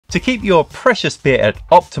To keep your precious beer at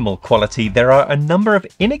optimal quality, there are a number of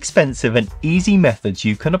inexpensive and easy methods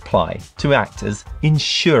you can apply to act as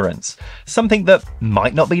insurance. Something that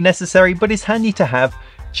might not be necessary, but is handy to have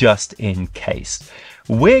just in case.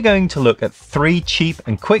 We're going to look at 3 cheap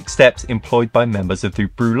and quick steps employed by members of the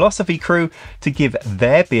Brülosophy crew to give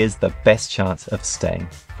their beers the best chance of staying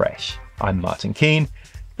fresh. I'm Martin Keane,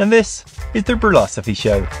 and this is the Brülosophy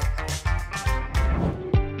Show.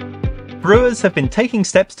 Brewers have been taking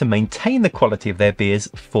steps to maintain the quality of their beers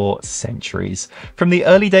for centuries. From the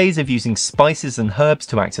early days of using spices and herbs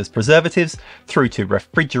to act as preservatives, through to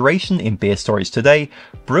refrigeration in beer storage today,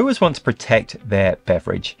 brewers want to protect their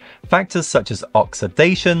beverage. Factors such as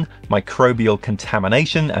oxidation, microbial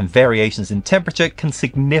contamination, and variations in temperature can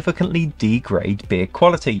significantly degrade beer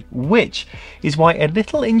quality, which is why a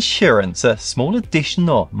little insurance, a small addition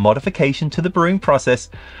or modification to the brewing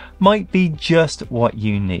process, might be just what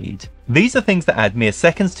you need. These are things that add mere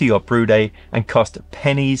seconds to your brew day and cost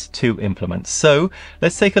pennies to implement. So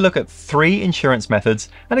let's take a look at 3 insurance methods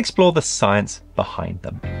and explore the science behind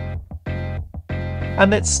them.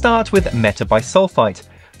 And let's start with metabisulfite.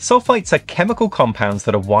 Sulfites are chemical compounds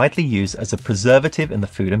that are widely used as a preservative in the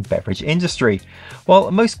food and beverage industry. While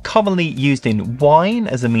most commonly used in wine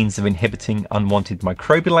as a means of inhibiting unwanted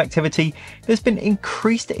microbial activity, there's been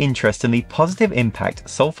increased interest in the positive impact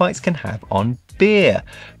sulfites can have on beer,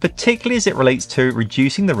 particularly as it relates to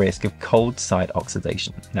reducing the risk of cold side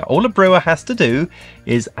oxidation. Now, all a brewer has to do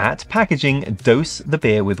is, at packaging, dose the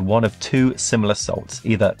beer with one of 2 similar salts,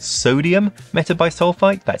 either sodium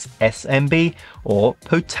metabisulfite, that's SMB, or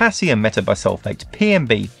potassium metabisulfite,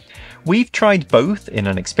 PMB. We've tried both in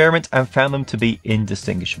an experiment and found them to be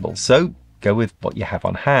indistinguishable, so go with what you have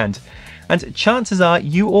on hand. And chances are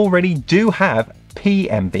you already do have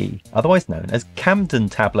PMB, otherwise known as Camden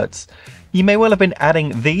tablets. You may well have been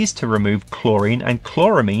adding these to remove chlorine and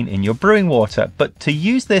chloramine in your brewing water, but to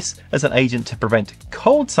use this as an agent to prevent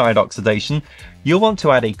cold side oxidation, you'll want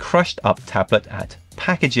to add a crushed up tablet at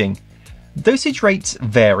packaging. Dosage rates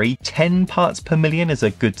vary. 10 parts per million is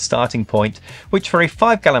a good starting point, which for a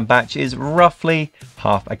 5-gallon batch is roughly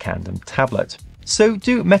half a Camden tablet. So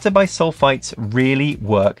do metabisulfites really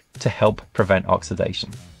work to help prevent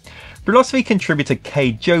oxidation? Brülosophy contributor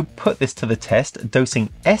Cade Joe put this to the test, dosing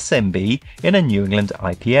SMB in a New England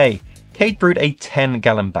IPA. Cade brewed a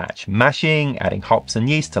 10-gallon batch, mashing, adding hops and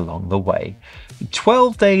yeast along the way.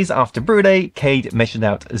 12 days after brew day, Cade measured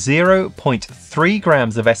out 0.3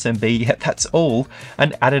 grams of SMB, that's all,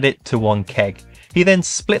 and added it to 1 keg. He then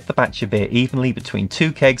split the batch of beer evenly between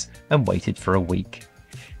 2 kegs and waited for a week.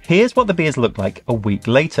 Here's what the beers look like a week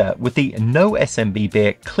later, with the no SMB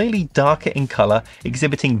beer clearly darker in colour,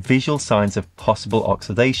 exhibiting visual signs of possible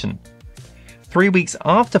oxidation. 3 weeks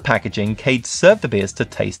after packaging, Cade served the beers to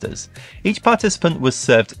tasters. Each participant was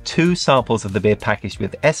served 2 samples of the beer packaged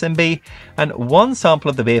with SMB and 1 sample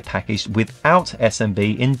of the beer packaged without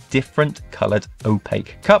SMB in different coloured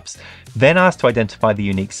opaque cups, then asked to identify the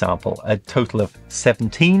unique sample. A total of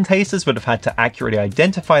 17 tasters would have had to accurately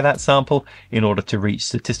identify that sample in order to reach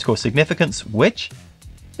statistical significance, which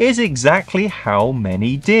is exactly how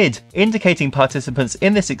many did, indicating participants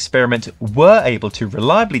in this experiment were able to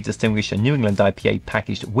reliably distinguish a New England IPA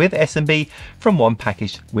packaged with SMB from one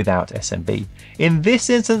packaged without SMB. In this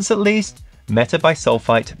instance at least,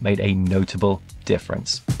 metabisulfite made a notable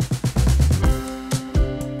difference.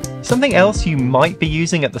 Something else you might be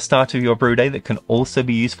using at the start of your brew day that can also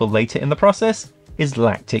be useful later in the process is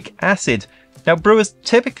lactic acid. Now, brewers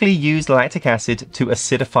typically use lactic acid to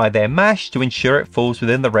acidify their mash to ensure it falls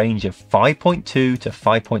within the range of 5.2 to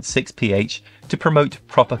 5.6 pH to promote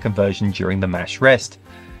proper conversion during the mash rest.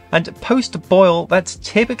 And post-boil, that's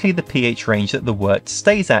typically the pH range that the wort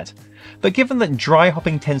stays at. But given that dry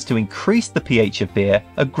hopping tends to increase the pH of beer,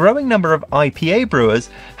 a growing number of IPA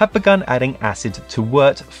brewers have begun adding acid to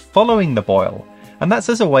wort following the boil, and that's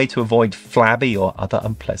as a way to avoid flabby or other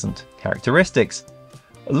unpleasant characteristics.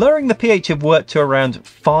 Lowering the pH of wort to around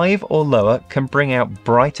 5 or lower can bring out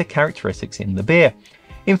brighter characteristics in the beer.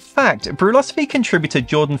 In fact, Brülosophy contributor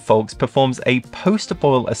Jordan Folks performs a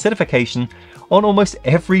post-boil acidification on almost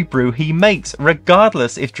every brew he makes,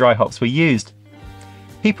 regardless if dry hops were used.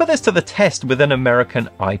 He put this to the test with an American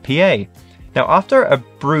IPA. Now, after a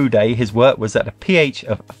brew day, his wort was at a pH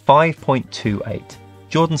of 5.28.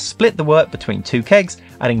 Jordan split the wort between 2 kegs,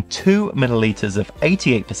 adding 2 milliliters of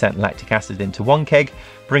 88% lactic acid into 1 keg,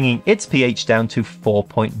 bringing its pH down to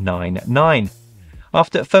 4.99.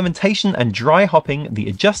 After fermentation and dry hopping, the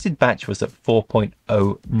adjusted batch was at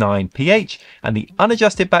 4.09 pH, and the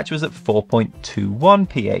unadjusted batch was at 4.21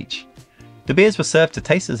 pH. The beers were served to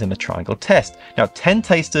tasters in a triangle test. Now, 10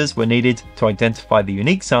 tasters were needed to identify the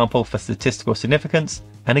unique sample for statistical significance,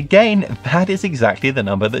 and again, that is exactly the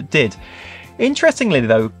number that did. Interestingly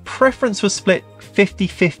though, preference was split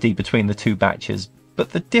 50-50 between the two batches, but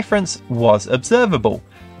the difference was observable.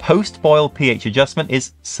 Post-boil pH adjustment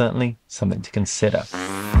is certainly something to consider.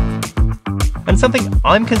 And something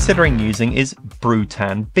I'm considering using is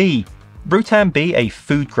Brutan B. Brutan B, a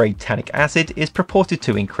food-grade tannic acid, is purported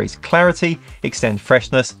to increase clarity, extend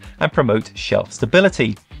freshness, and promote shelf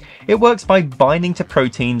stability. It works by binding to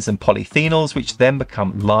proteins and polyphenols, which then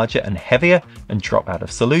become larger and heavier and drop out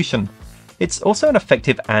of solution. It's also an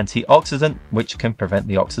effective antioxidant, which can prevent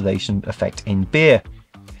the oxidation effect in beer.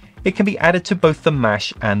 It can be added to both the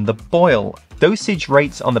mash and the boil. Dosage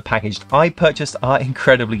rates on the package I purchased are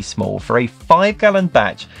incredibly small. For a 5-gallon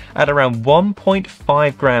batch, add around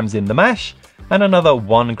 1.5 grams in the mash and another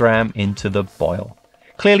 1 gram into the boil.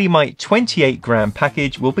 Clearly my 28-gram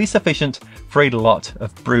package will be sufficient for a lot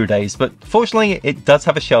of brew days, but fortunately it does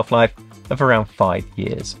have a shelf life of around 5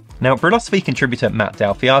 years. Now, Brülosophy contributor Matt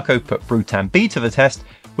Dalfiaco put Brutan B to the test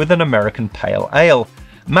with an American Pale Ale.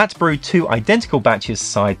 Matt brewed 2 identical batches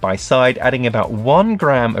side by side, adding about 1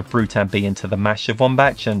 gram of Brutan B into the mash of one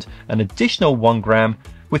batch and an additional 1 gram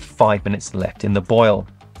with 5 minutes left in the boil.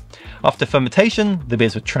 After fermentation, the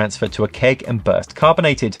beers were transferred to a keg and burst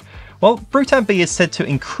carbonated. While Brutan B is said to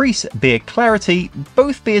increase beer clarity,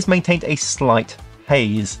 both beers maintained a slight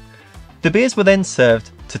haze. The beers were then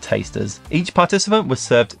served to tasters. Each participant was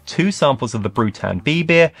served 2 samples of the Brutan B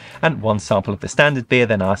beer and 1 sample of the standard beer,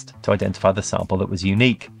 then asked to identify the sample that was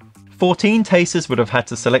unique. 14 tasters would have had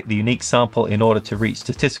to select the unique sample in order to reach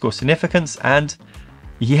statistical significance, and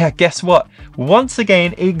yeah, guess what? Once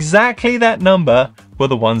again, exactly that number were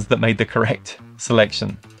the ones that made the correct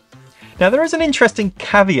selection. Now, there is an interesting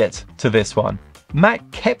caveat to this one. Matt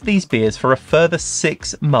kept these beers for a further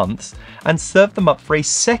 6 months and served them up for a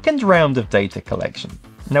second round of data collection.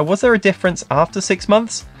 Now, was there a difference after 6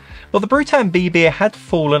 months? Well, the Brutan B beer had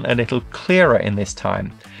fallen a little clearer in this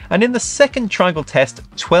time, and in the second triangle test,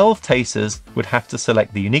 12 tasters would have to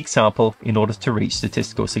select the unique sample in order to reach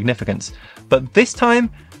statistical significance. But this time,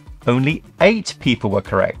 only 8 people were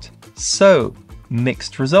correct. So,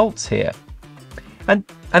 mixed results here.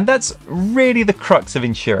 And that's really the crux of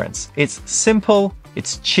insurance. It's simple,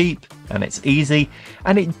 it's cheap, and it's easy,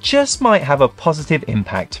 and it just might have a positive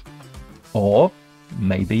impact. Or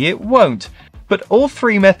maybe it won't. But all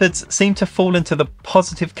 3 methods seem to fall into the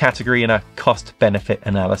positive category in a cost-benefit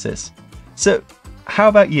analysis. So how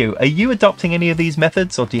about you? Are you adopting any of these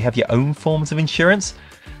methods, or do you have your own forms of insurance?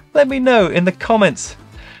 Let me know in the comments.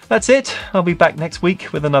 That's it. I'll be back next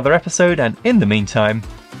week with another episode, and in the meantime,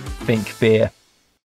 think beer.